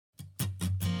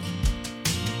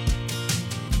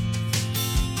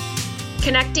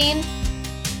connecting,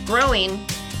 growing,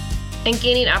 and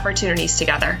gaining opportunities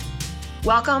together.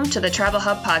 Welcome to the Travel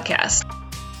Hub Podcast.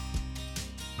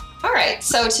 All right,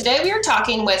 so today we are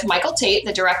talking with Michael Tate,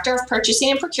 the Director of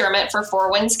Purchasing and Procurement for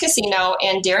Four Winds Casino,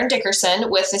 and Darren Dickerson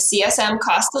with the CSM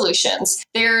Cost Solutions.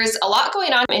 There's a lot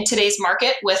going on in today's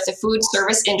market with the food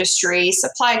service industry,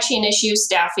 supply chain issues,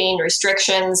 staffing,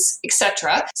 restrictions,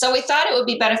 etc. So we thought it would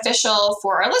be beneficial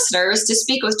for our listeners to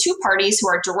speak with two parties who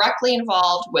are directly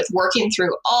involved with working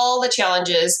through all the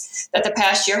challenges that the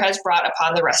past year has brought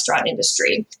upon the restaurant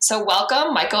industry. So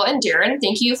welcome, Michael and Darren.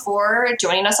 Thank you for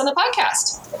joining us on the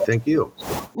podcast. Thank you.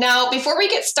 Now, before we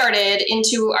get started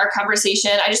into our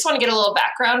conversation, I just want to get a little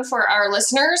background for our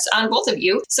listeners on both of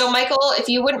you. So, Michael, if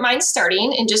you wouldn't mind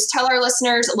starting and just tell our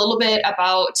listeners a little bit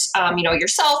about,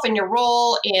 yourself and your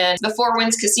role in the Four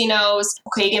Winds Casinos,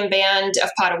 Pokagon Band of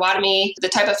Potawatomi, the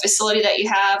type of facility that you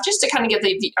have, just to kind of give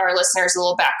our listeners a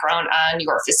little background on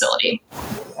your facility.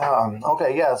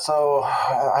 So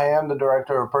I am the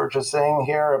Director of Purchasing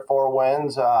here at Four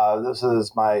Winds. This is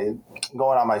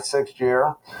going on my sixth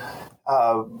year.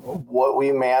 What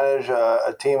we manage,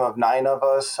 a team of 9 of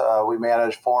us. We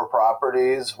manage 4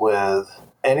 properties with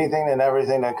anything and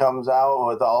everything that comes out,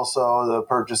 with also the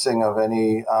purchasing of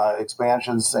any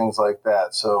expansions, things like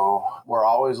that. So we're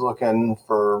always looking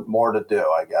for more to do,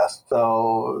 I guess.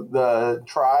 So the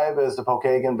tribe is the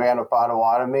Pokagon Band of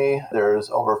Potawatomi.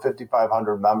 There's over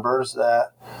 5,500 members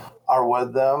that are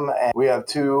with them. And we have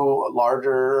 2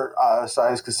 larger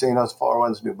size casinos, Four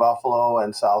Winds New Buffalo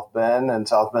and South Bend. And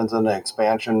South Bend's in an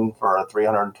expansion for a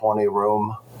 320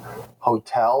 room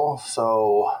hotel.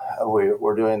 So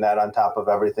we're doing that on top of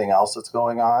everything else that's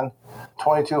going on.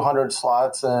 2,200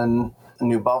 slots in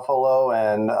New Buffalo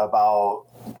and about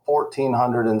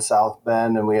 1,400 in South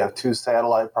Bend. And we have 2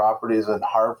 satellite properties in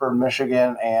Hartford,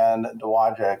 Michigan and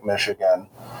Dowagiac, Michigan.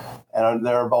 And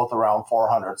they're both around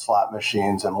 400 slot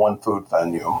machines and 1 food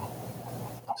venue.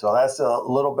 So that's a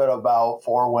little bit about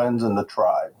Four Winds and the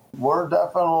tribe. We're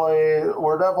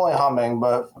definitely humming,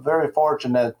 but very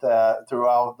fortunate that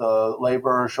throughout the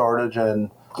labor shortage and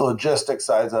logistics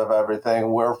sides of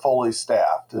everything, we're fully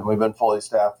staffed. And we've been fully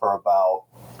staffed for about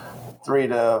 3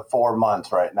 to 4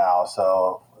 months right now.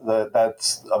 So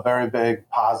that's a very big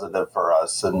positive for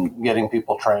us and getting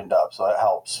people trained up. So it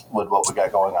helps with what we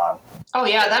got going on. Oh,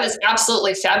 yeah, that is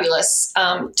absolutely fabulous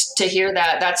to hear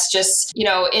that. That's just,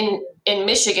 in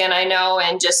Michigan, I know,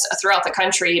 and just throughout the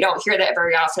country, you don't hear that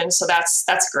very often. So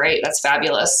that's great. That's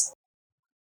fabulous.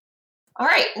 All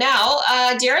right. Now,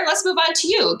 Darren, let's move on to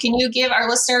you. Can you give our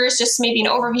listeners just maybe an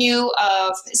overview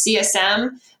of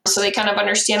CSM so they kind of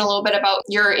understand a little bit about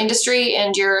your industry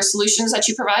and your solutions that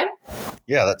you provide?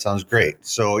 Yeah, that sounds great.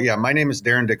 So, my name is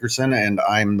Darren Dickerson, and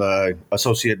I'm the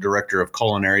Associate Director of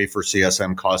Culinary for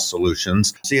CSM Cost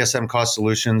Solutions. CSM Cost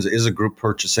Solutions is a group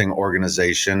purchasing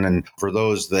organization. And for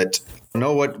those that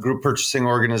know what group purchasing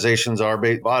organizations are,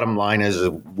 bottom line is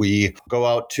we go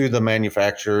out to the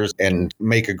manufacturers and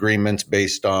make agreements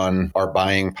based on our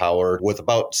buying power. With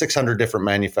about 600 different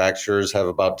manufacturers, have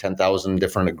about 10,000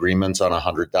 different agreements on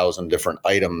 100,000 different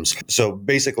items. So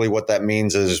basically what that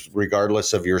means is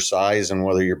regardless of your size and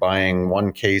whether you're buying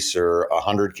 1 case or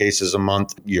 100 cases a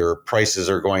month, your prices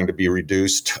are going to be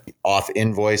reduced off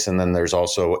invoice. And then there's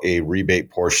also a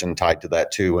rebate portion tied to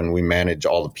that too. And we manage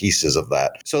all the pieces of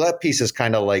that. So that piece is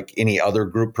kind of like any other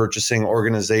group purchasing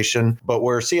organization, but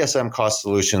where CSM Cost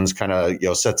Solutions kind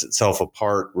of sets itself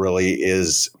apart really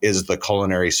is the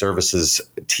culinary services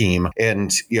team.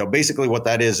 And basically what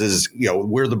that is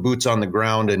we're the boots on the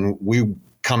ground, and we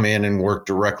come in and work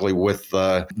directly with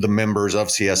the members of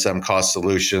CSM Cost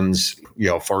Solutions,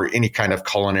 for any kind of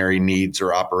culinary needs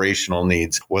or operational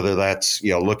needs, whether that's,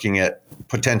 looking at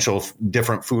potential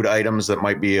different food items that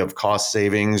might be of cost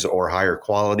savings or higher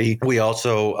quality. We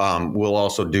also will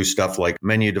also do stuff like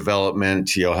menu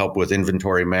development, help with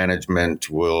inventory management.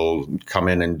 We'll come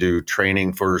in and do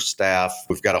training for staff.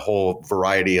 We've got a whole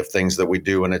variety of things that we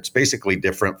do, and it's basically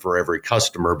different for every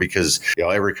customer because,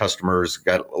 every customer's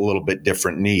got a little bit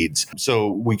different needs.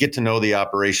 So we get to know the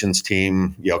operations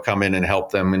team, come in and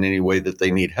help them in any way that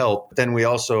they need help. Then we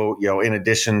also, in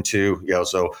addition to,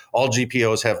 so all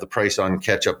GPOs have the price on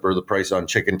ketchup or the price on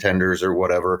chicken tenders or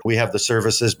whatever. We have the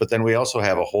services, but then we also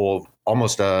have a whole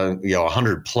almost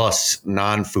 100 plus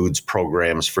non-foods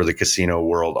programs for the casino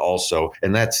world also.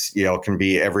 And that's, can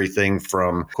be everything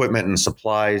from equipment and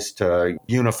supplies to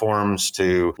uniforms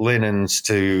to linens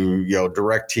to,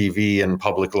 direct TV and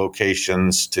public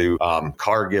locations to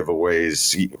car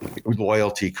giveaways,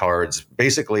 loyalty cards,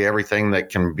 basically everything that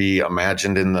can be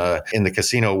imagined in the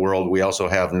casino world. We also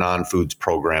have non-foods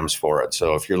programs for it.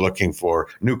 So if you're looking for or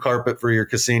new carpet for your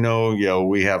casino,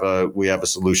 we have a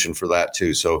solution for that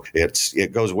too. So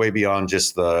it goes way beyond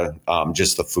just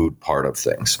the food part of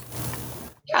things.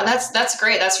 Yeah, that's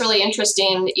great. That's really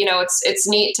interesting. It's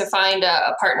neat to find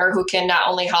a partner who can not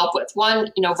only help with one,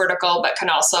 vertical, but can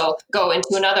also go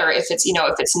into another if it's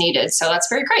needed. So that's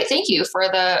very great. Thank you for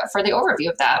the overview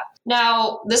of that.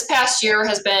 Now, this past year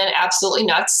has been absolutely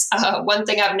nuts. One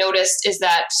thing I've noticed is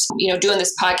that, doing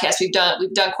this podcast, we've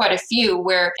done quite a few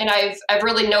and I've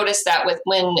really noticed that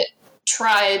when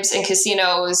tribes and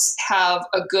casinos have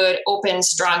a good, open,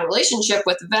 strong relationship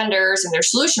with vendors and their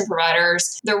solution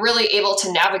providers, they're really able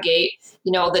to navigate,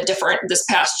 this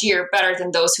past year better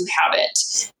than those who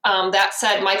haven't. That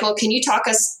said, Michael, can you talk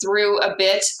us through a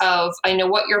bit of,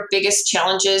 what your biggest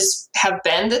challenges have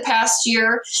been the past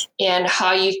year and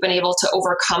how you've been able to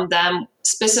overcome them,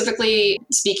 specifically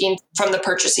speaking from the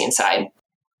purchasing side?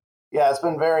 Yeah, it's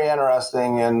been very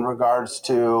interesting in regards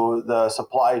to the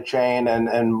supply chain,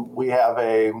 and we have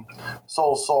a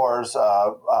sole source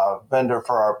vendor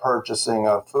for our purchasing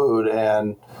of food,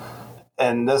 and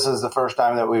this is the first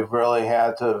time that we've really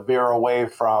had to veer away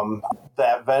from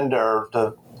that vendor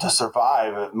to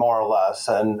survive, more or less.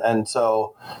 And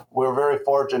so we're very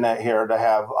fortunate here to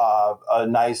have a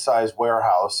nice sized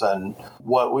warehouse. And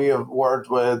what we have worked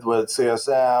with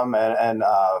CSM and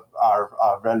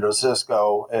our vendor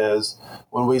Cisco is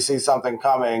when we see something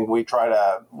coming, we try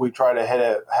to hit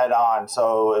it head on.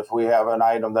 So if we have an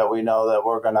item that we know that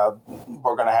we're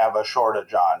gonna have a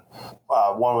shortage on,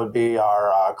 one would be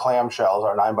our clamshells,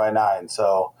 our 9x9.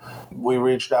 So we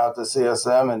reached out to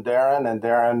CSM and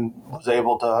Darren was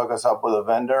able to hook us up with a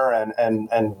vendor,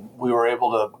 and we were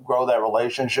able to grow that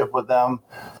relationship with them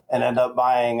and end up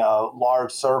buying a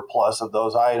large surplus of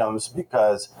those items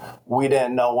because we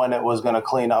didn't know when it was going to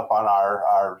clean up on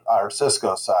our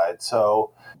Cisco side.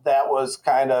 So that was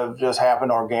kind of just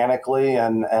happened organically,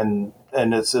 and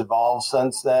it's evolved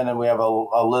since then. And we have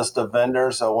a list of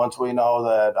vendors. So once we know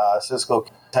that Cisco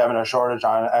is having a shortage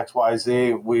on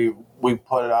XYZ, we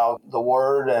put out the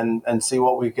word and see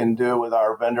what we can do with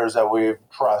our vendors that we've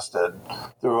trusted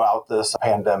throughout this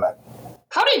pandemic.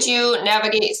 How did you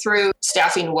navigate through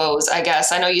staffing woes, I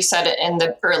guess? I know you said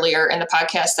it earlier in the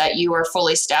podcast that you are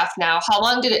fully staffed now. How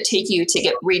long did it take you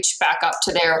to reach back up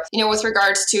to there, with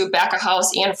regards to back of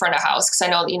house and front of house? Because I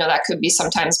know, that could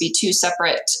sometimes be two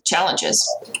separate challenges.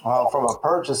 Well, from a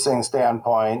purchasing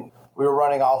standpoint, we were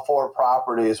running all 4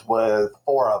 properties with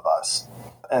 4 of us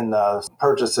in the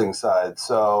purchasing side.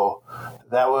 So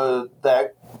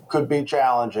that could be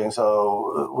challenging.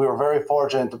 So we were very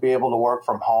fortunate to be able to work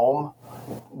from home.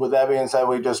 With that being said,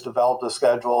 we just developed a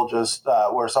schedule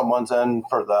where someone's in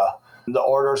for the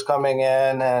orders coming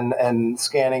in and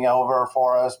scanning over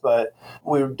for us. But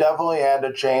we definitely had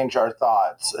to change our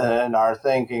thoughts and our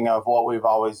thinking of what we've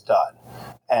always done.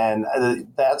 And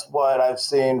that's what I've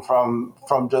seen from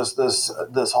just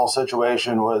this whole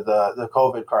situation with the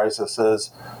COVID crisis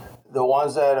is the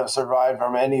ones that have survived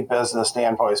from any business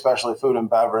standpoint, especially food and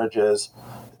beverages,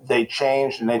 they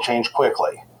changed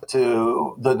quickly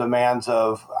to the demands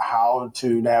of how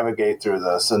to navigate through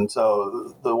this. And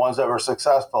so the ones that were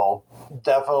successful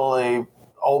definitely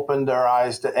opened their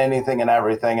eyes to anything and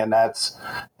everything. And that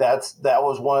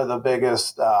was one of the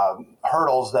biggest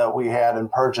hurdles that we had in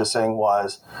purchasing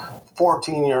was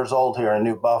 14 years old here in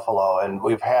New Buffalo. And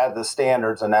we've had the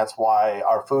standards, and that's why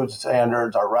our food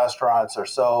standards, our restaurants are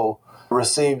so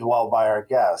received well by our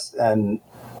guests. And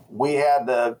we had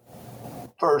the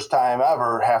first time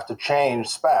ever have to change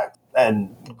spec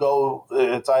and go.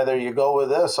 It's either you go with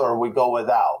this or we go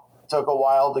without. It took a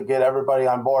while to get everybody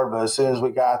on board, but as soon as we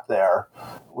got there,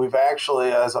 we've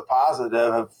actually, as a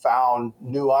positive, have found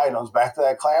new items. Back to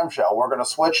that clamshell, we're going to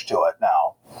switch to it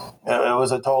now. It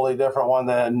was a totally different one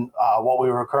than what we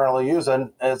were currently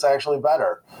using. It's actually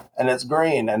better, and it's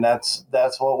green, and that's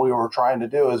what we were trying to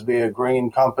do, is be a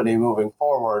green company moving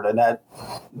forward. And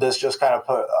this just kind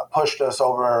of pushed us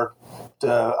over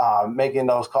to making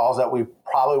those calls that we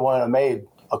probably wouldn't have made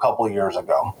a couple of years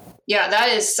ago. Yeah, that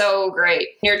is so great.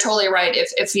 You're totally right.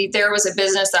 If there was a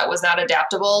business that was not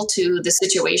adaptable to the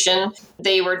situation,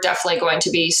 they were definitely going to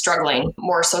be struggling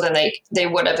more so than they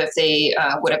would have if they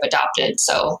would have adopted.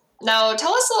 So now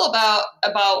tell us a little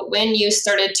about when you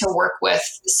started to work with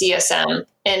CSM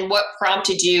and what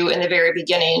prompted you in the very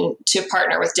beginning to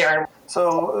partner with Darren.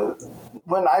 So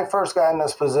when I first got in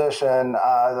this position,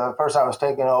 the person I was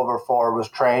taking over for was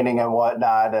training and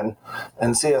whatnot, and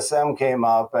CSM came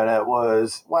up, and it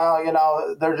was, well,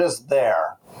 they're just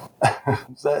there.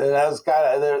 So that's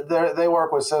kind of, they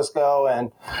work with Cisco,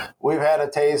 and we've had a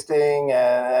tasting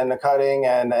and a cutting,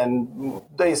 and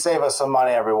they save us some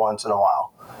money every once in a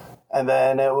while. And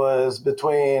then it was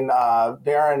between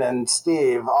Darren and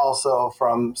Steve, also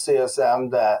from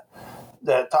CSM,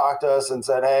 that talked to us and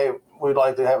said, hey, we'd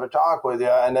like to have a talk with you.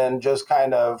 And then just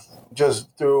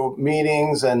through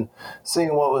meetings and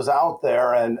seeing what was out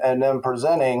there and then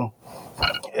presenting,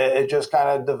 it just kind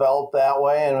of developed that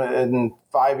way. And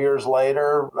 5 years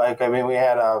later, we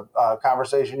had a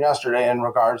conversation yesterday in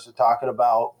regards to talking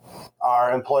about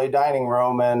our employee dining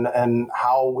room and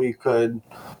how we could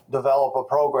develop a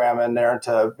program in there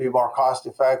to be more cost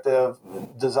effective,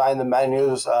 design the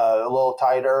menus a little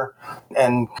tighter,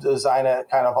 and design it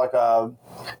kind of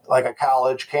like a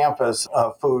college campus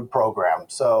food program.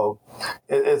 So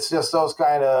it's just those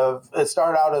it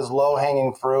started out as low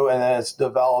hanging fruit, and then it's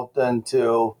developed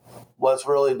into let's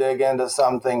really dig into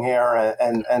something here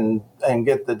and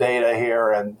get the data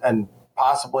here and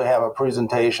possibly have a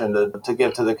presentation to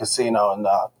give to the casino and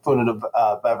the food and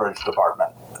beverage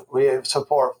department. We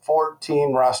support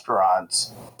 14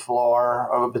 restaurants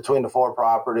between the 4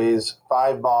 properties,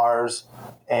 5 bars,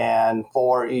 and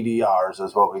 4 EDRs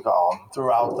is what we call them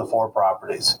throughout the 4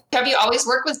 properties. Have you always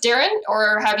worked with Darren,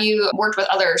 or have you worked with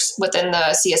others within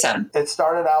the CSM? It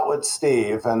started out with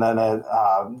Steve, and then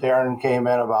Darren came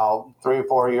in about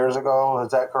 3-4 years ago.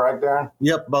 Is that correct, Darren?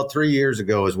 Yep, about 3 years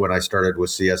ago is when I started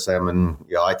with CSM, and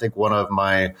I think one of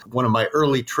my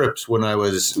early trips when I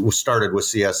started with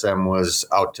CSM was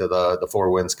out to the Four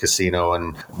Winds Casino,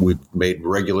 and we've made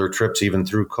regular trips even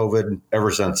through COVID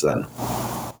ever since then.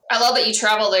 I love that you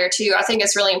travel there too. I think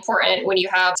it's really important when you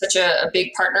have such a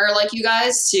big partner like you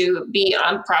guys to be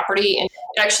on property and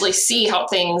actually see how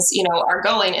things, are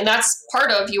going. And that's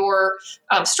part of your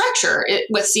structure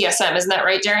with CSM. Isn't that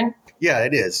right, Darren? Yeah,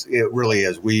 it is. It really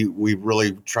is. We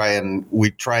really try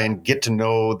and get to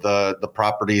know the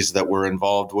properties that we're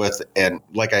involved with. And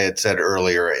like I had said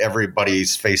earlier,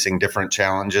 everybody's facing different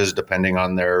challenges depending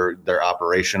on their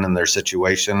operation and their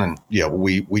situation. And,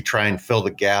 we try and fill the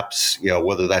gaps,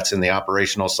 whether that's in the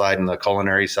operational side and the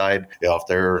culinary side, if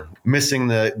they're missing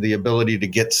the ability to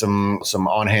get some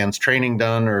on-hands training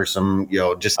done or some,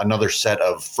 just another set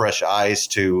of fresh eyes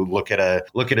to look at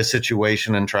a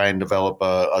situation and try and develop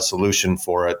a solution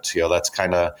for it. That's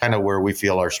kind of where we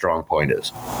feel our strong point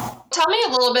is. Tell me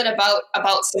a little bit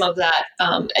about some of that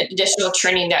additional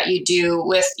training that you do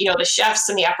with, the chefs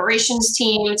and the operations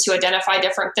team to identify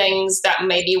different things that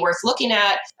may be worth looking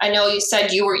at. I know you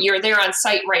said you're there on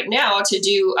site right now to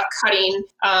do a cutting.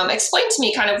 Explain to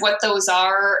me kind of what those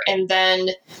are, and then,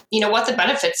 what the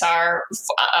benefits are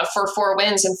for Four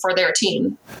Winds and for their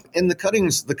team. And the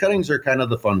cuttings are kind of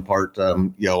the fun part,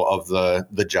 of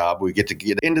the job. We get to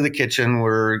get into the kitchen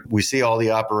where we see all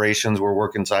the operations. We're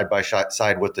working side by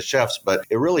side with the chefs, but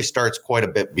it really starts quite a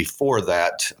bit before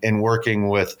that in working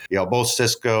with, both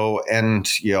Cisco and,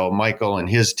 Michael and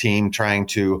his team, trying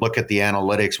to look at the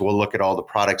analytics. We'll look at all the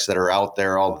products that are out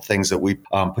there, all the things that we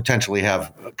potentially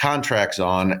have contracts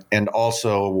on, and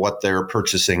also what their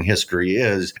purchasing history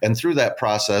is. And through that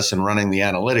process and running the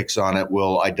analytics on it,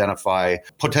 we'll identify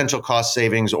potential cost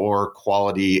savings or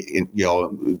quality,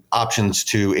 options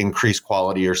to increase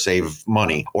quality or save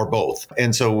money, or both.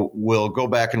 And so we'll go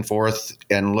back and forth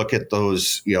and look at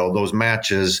those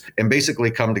matches and basically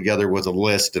come together with a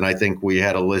list. And I think we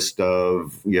had a list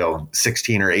of,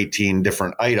 16 or 18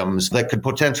 different items that could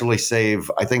potentially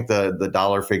save. I think the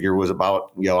dollar figure was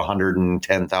about,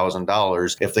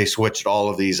 $110,000 if they switched all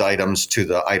of these items to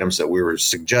the items that we were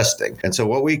suggesting. And so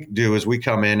what we do is we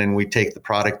come in and we take the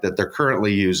product that they're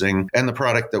currently using and the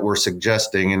product that we're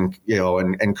suggesting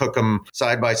and cook them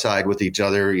side by side with each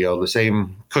other, the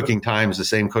same cooking times, the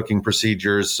same cooking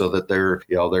procedures, so that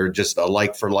they're just a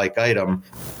like for like item.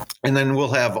 And then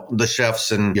we'll have the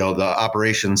chefs and, the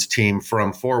operations team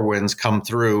from Four Winds come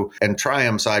through and try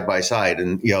them side by side.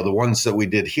 And, the ones that we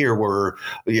did here were,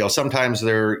 sometimes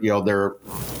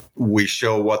we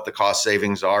show what the cost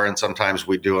savings are, and sometimes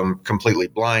we do them completely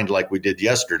blind like we did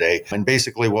yesterday. And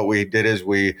basically what we did is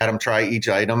we had them try each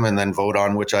item and then vote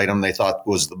on which item they thought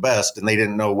was the best. And they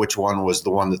didn't know which one was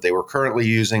the one that they were currently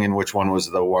using and which one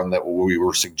was the one that we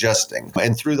were suggesting.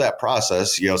 And through that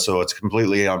process, so it's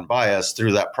completely unbiased.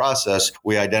 Through that process,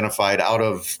 we identified out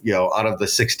of the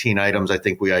 16 items, I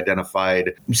think we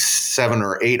identified 7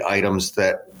 or 8 items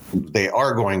that they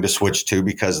are going to switch to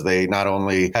because they not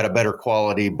only had a better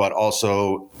quality, but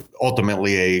also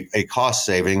ultimately a cost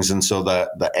savings. And so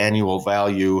the annual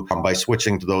value by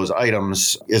switching to those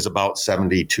items is about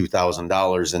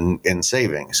 $72,000 in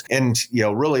savings. And,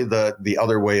 really the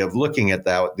other way of looking at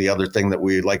that, the other thing that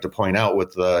we'd like to point out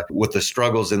with the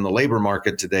struggles in the labor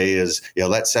market today is,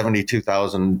 that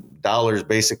 $72,000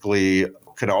 basically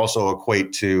could also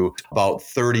equate to about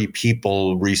 30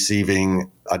 people receiving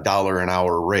a $1 an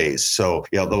hour raise. So,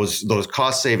 those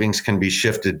cost savings can be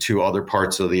shifted to other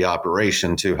parts of the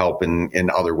operation to help in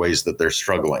other ways that they're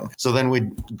struggling. So then we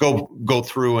go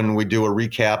through and we do a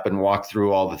recap and walk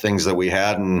through all the things that we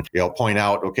had and, point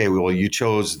out, okay, well, you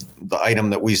chose the item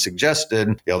that we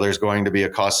suggested, there's going to be a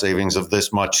cost savings of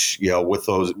this much,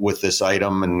 with this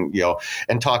item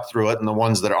and talk through it. And the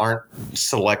ones that aren't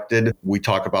selected, we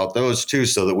talk about those too,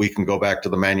 so that we can go back to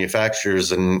the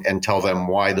manufacturers and tell them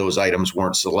why those items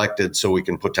weren't selected, so we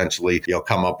can potentially,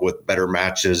 come up with better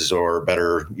matches or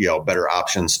better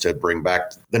options to bring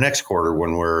back the next quarter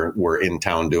when we're in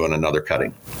town doing another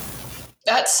cutting.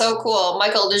 That's so cool.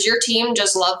 Michael, does your team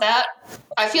just love that?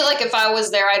 I feel like if I was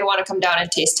there, I'd want to come down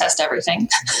and taste test everything.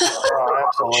 Oh,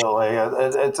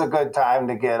 absolutely. It's a good time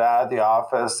to get out of the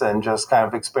office and just kind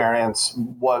of experience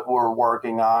what we're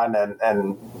working on.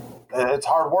 And it's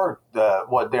hard work,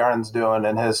 what Darren's doing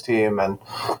and his team and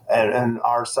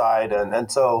our side.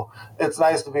 And so it's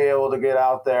nice to be able to get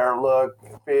out there, look,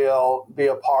 feel, be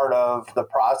a part of the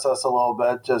process a little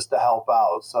bit just to help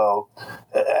out. So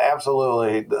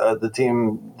absolutely, the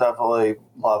team definitely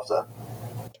loves it.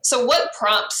 So what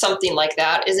prompts something like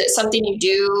that? Is it something you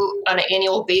do on an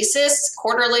annual basis,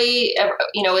 quarterly?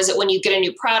 Is it when you get a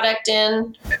new product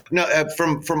in? No,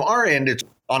 from our end, it's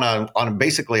on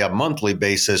basically a monthly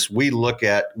basis. We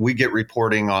get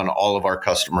reporting on all of our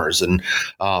customers, and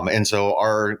so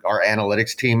our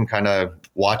analytics team kind of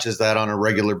watches that on a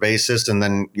regular basis. And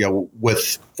then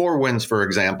with 4Winds, for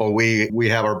example, we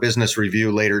have our business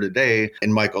review later today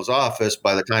in Michael's office.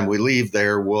 By the time we leave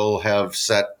there, we'll have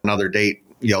set another date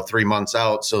 3 months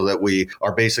out, so that we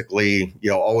are basically,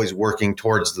 always working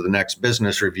towards the next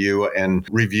business review and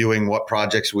reviewing what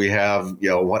projects we have,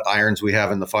 what irons we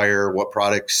have in the fire, what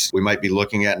products we might be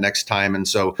looking at next time. And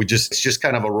so it's just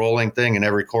kind of a rolling thing. And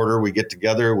every quarter we get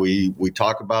together, we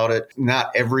talk about it. Not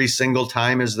every single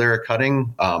time is there a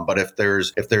cutting, but if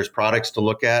there's products to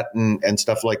look at and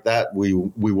stuff like that, we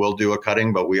will do a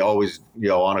cutting. But we always,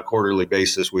 on a quarterly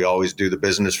basis, we always do the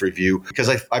business review, because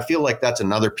I feel like that's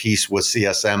another piece with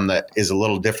CSM that is a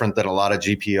little different than a lot of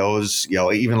GPOs.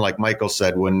 Even like Michael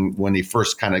said, when he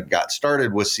first kind of got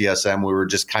started with CSM, we were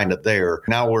just kind of there.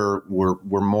 Now we're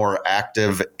more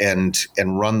active and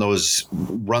run those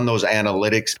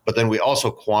analytics, but then we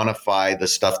also quantify the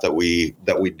stuff that we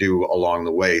do along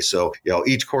the way. So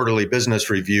each quarterly business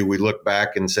review, we look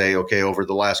back and say, okay, over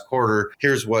the last quarter,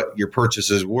 here's what your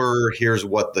purchases were, here's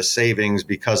what the savings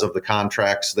because of the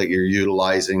contracts that you're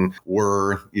utilizing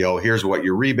were, here's what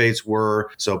your rebates were.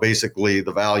 So basically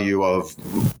the value of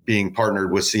being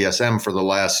partnered with CSM for the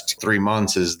last 3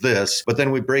 months is this. But then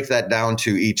we break that down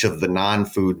to each of the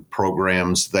non-food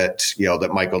programs that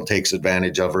Michael takes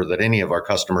advantage of, or that any of our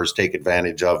customers take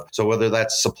advantage of. So whether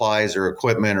that's supplies or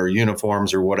equipment or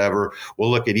uniforms or whatever,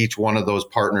 we'll look at each one of those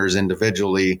partners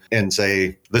individually and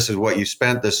say, this is what you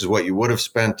spent, this is what you would have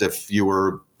spent if you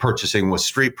were purchasing with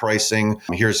street pricing.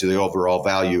 Here's the overall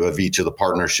value of each of the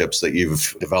partnerships that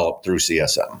you've developed through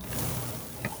CSM.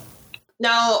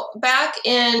 Now, back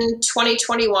in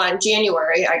 2021,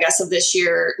 January, I guess, of this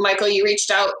year, Michael, you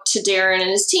reached out to Darren and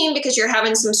his team because you're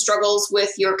having some struggles with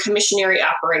your commissionary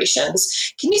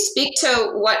operations. Can you speak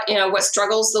to what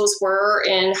struggles those were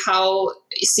and how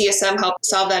CSM helped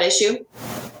solve that issue?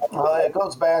 Well, it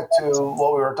goes back to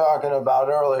what we were talking about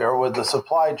earlier with the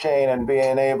supply chain and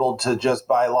being able to just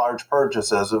buy large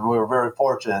purchases. And we were very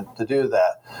fortunate to do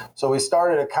that. So we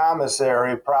started a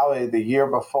commissary probably the year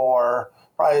before,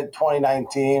 probably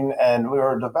 2019, and we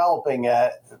were developing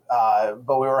it,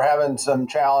 but we were having some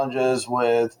challenges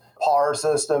with PAR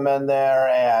system in there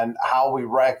and how we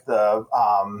rec the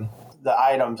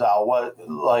items out,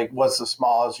 what's the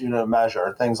smallest unit of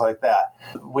measure, things like that.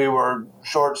 We were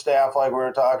short staffed, like we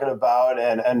were talking about,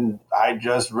 and I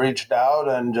just reached out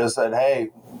and just said, hey,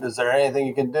 is there anything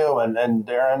you can do? And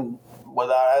Darren,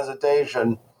 without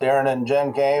hesitation, Darren and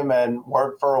Jen came and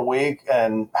worked for a week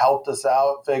and helped us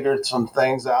out, figured some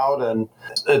things out, and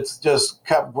it's just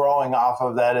kept growing off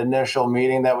of that initial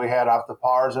meeting that we had off the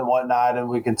PARs and whatnot, and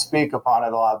we can speak upon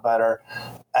it a lot better.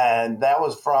 And that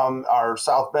was from our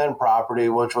South Bend property,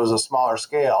 which was a smaller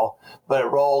scale, but it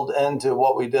rolled into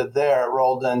what we did there. It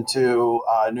rolled into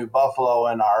New Buffalo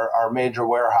and our major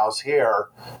warehouse here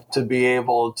to be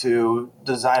able to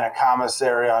design a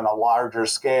commissary on a larger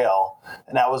scale.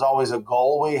 And that was always a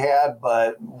goal we had,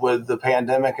 but with the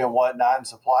pandemic and whatnot and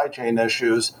supply chain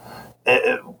issues,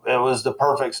 it was the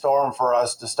perfect storm for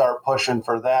us to start pushing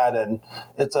for that. And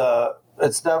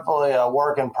it's definitely a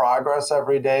work in progress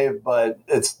every day, but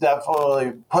it's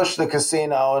definitely pushed the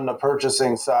casino and the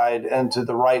purchasing side into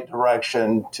the right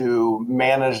direction to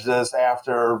manage this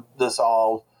after this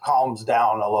all calms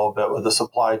down a little bit with the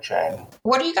supply chain.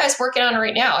 What are you guys working on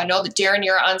right now? I know that Darren,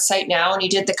 you're on site now and you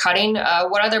did the cutting.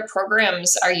 What other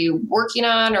programs are you working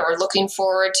on or looking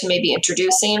forward to maybe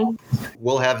introducing?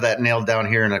 We'll have that nailed down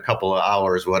here in a couple of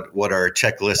hours, what our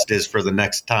checklist is for the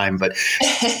next time. But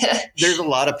there's a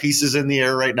lot of pieces in the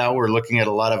air right now. We're looking at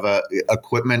a lot of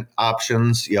equipment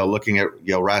options, looking at,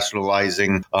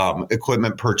 rationalizing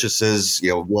equipment purchases,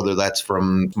 whether that's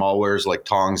from smallwares like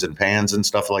tongs and pans and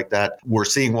stuff like that. We're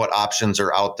seeing what options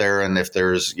are out there and if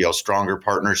there's, stronger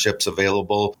partnerships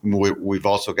available. We've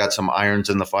also got some irons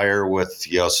in the fire with,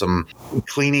 some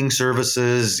cleaning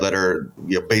services that are,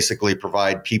 basically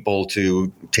provide people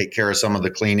to take care of some of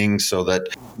the cleaning so that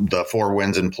the Four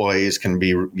Winds employees can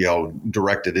be,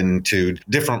 directed into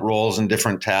different roles and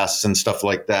different tasks and stuff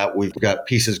like that. We've got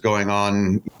pieces going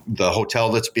on, the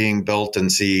hotel that's being built, and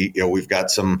we've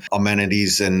got some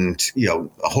amenities and,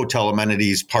 hotel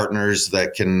amenities partners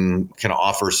that can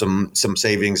offer some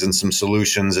savings and some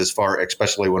solutions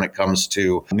especially when it comes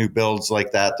to new builds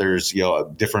like that. There's,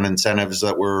 different incentives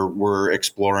that we're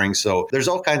exploring. So there's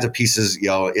all kinds of pieces,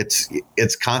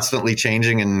 it's constantly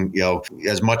changing. And,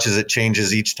 as much as it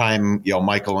changes each time,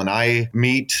 Michael and I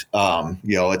meet,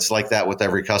 it's like that with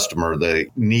every customer. The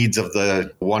needs of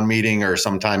the one meeting are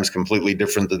sometimes completely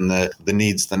different than the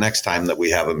needs the next time that we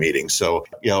have a meeting. So,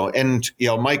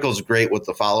 Michael's great with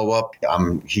the follow-up.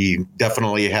 He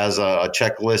definitely has a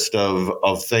checklist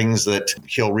of things that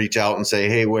he'll reach out and say,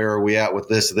 hey, where are we at with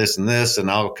this, and this? And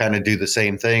I'll kind of do the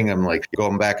same thing. I'm like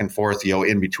going back and forth,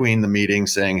 in between the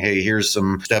meetings saying, hey, here's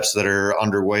some steps that are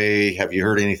underway. Have you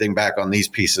heard anything back on these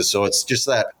pieces? So it's just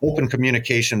that open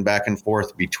communication back and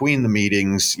forth between the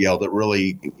meetings, that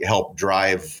really help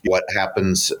drive what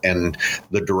happens and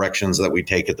the directions that we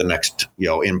take at the next,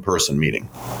 in-person meeting.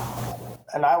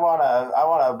 And I want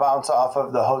to bounce off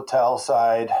of the hotel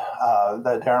side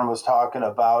that Darren was talking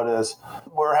about. Is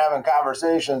we're having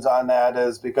conversations on that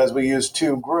is because we use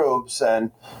two groups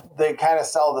and they kind of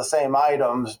sell the same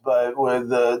items, but with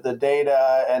the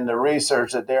data and the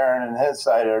research that Darren and his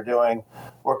side are doing,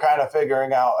 we're kind of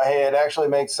figuring out, hey, it actually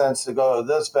makes sense to go to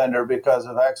this vendor because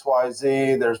of X, Y,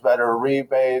 Z. There's better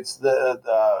rebates.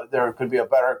 There could be a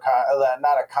better,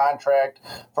 not a contract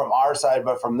from our side,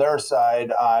 but from their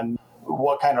side on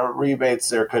what kind of rebates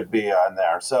there could be on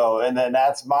there. So, and then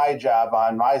that's my job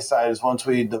on my side is once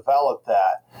we develop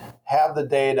that, have the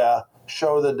data,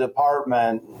 show the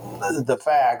department the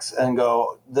facts and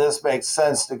go, this makes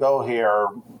sense to go here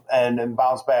and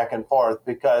bounce back and forth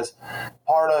because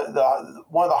one of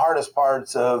the hardest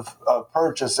parts of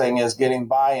purchasing is getting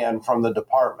buy-in from the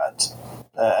departments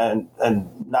and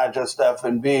not just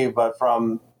F&B, but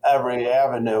from every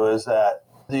avenue is that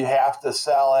you have to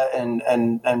sell it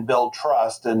and build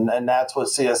trust. And that's what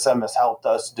CSM has helped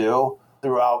us do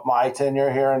throughout my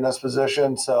tenure here in this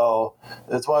position. So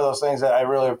it's one of those things that I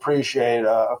really appreciate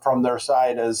from their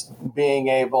side is being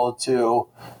able to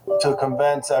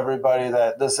convince everybody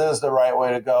that this is the right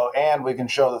way to go. And we can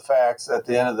show the facts at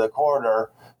the end of the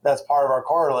quarter. That's part of our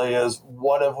quarterly is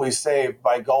what have we saved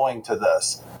by going to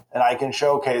this? And I can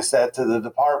showcase that to the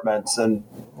departments and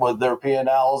with their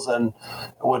P&Ls and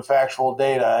with factual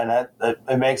data, and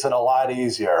it makes it a lot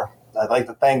easier. I'd like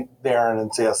to thank Darren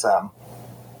and CSM.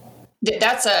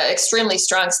 That's an extremely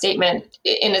strong statement,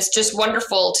 and it's just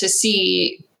wonderful to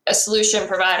see a solution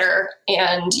provider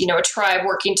and a tribe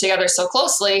working together so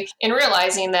closely and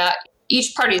realizing that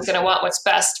each party is going to want what's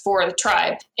best for the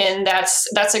tribe. And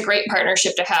that's a great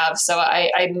partnership to have. So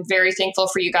I'm very thankful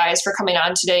for you guys for coming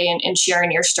on today and sharing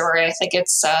your story. I think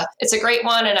it's a great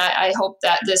one. And I hope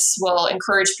that this will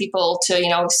encourage people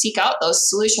to, seek out those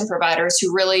solution providers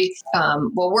who really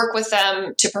will work with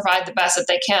them to provide the best that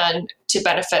they can to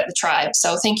benefit the tribe.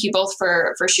 So thank you both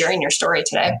for sharing your story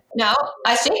today. Now,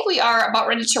 I think we are about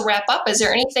ready to wrap up. Is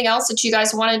there anything else that you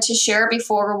guys wanted to share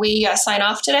before we sign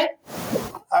off today?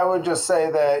 I would just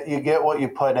say that you get what you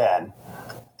put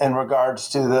in regards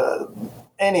to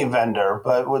any vendor,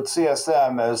 but with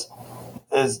CSM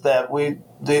is that we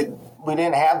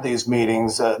didn't have these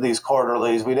meetings, these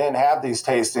quarterlies. We didn't have these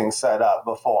tastings set up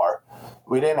before.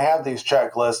 We didn't have these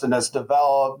checklists, and it's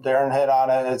developed. Darren hit on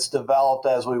it. It's developed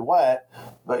as we went.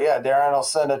 But yeah, Darren will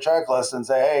send a checklist and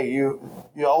say, "Hey, you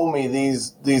owe me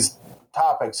these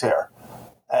topics here,"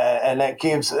 and it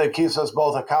keeps us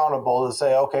both accountable to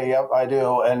say, "Okay, yep, I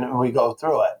do," and we go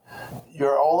through it.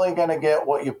 You're only going to get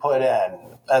what you put in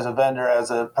as a vendor,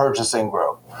 as a purchasing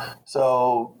group.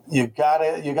 So you got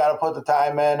to put the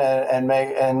time in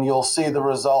and you'll see the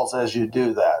results as you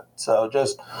do that. So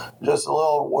just a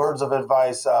little words of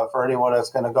advice for anyone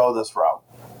that's going to go this route.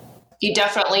 you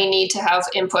definitely need to have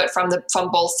input from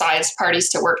both sides, parties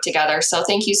to work together. So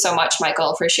thank you so much,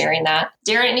 Michael, for sharing that.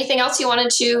 Darren, anything else you wanted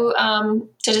to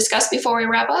discuss before we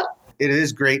wrap up? It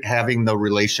is great having the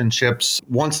relationships.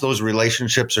 Once those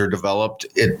relationships are developed,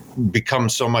 it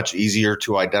becomes so much easier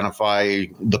to identify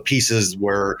the pieces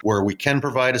where we can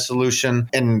provide a solution.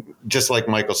 And just like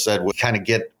Michael said, we kind of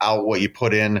get out what you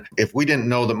put in. If we didn't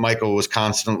know that Michael was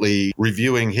constantly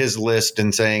reviewing his list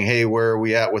and saying, hey, where are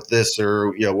we at with this?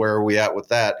 Or, where are we at with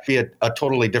that? It'd be a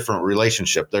totally different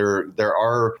relationship. There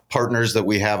are partners that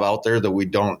we have out there that we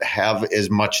don't have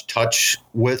as much touch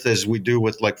with as we do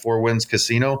with like Four Winds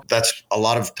Casino. That's a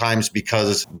lot of times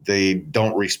because they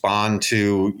don't respond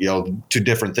to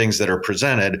different things that are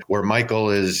presented, where Michael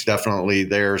is definitely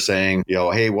there saying,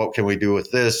 hey, what can we do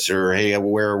with this? Or, hey,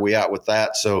 where are we at with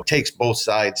that? So it takes both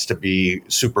sides to be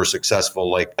super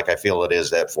successful, like I feel it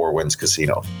is at Four Winds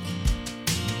Casino.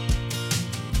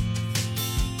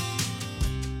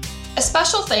 A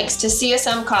special thanks to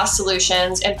CSM Cost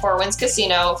Solutions and Four Winds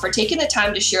Casino for taking the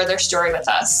time to share their story with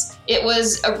us. It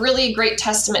was a really great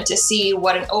testament to see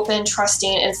what an open,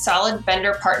 trusting, and solid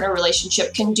vendor-partner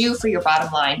relationship can do for your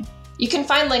bottom line. You can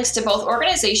find links to both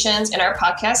organizations in our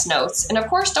podcast notes. And of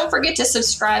course, don't forget to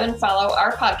subscribe and follow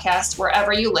our podcast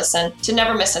wherever you listen to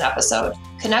never miss an episode.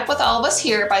 Connect with all of us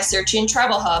here by searching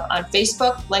Tribal Hub on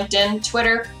Facebook, LinkedIn,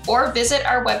 Twitter, or visit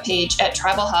our webpage at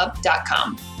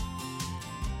tribalhub.com.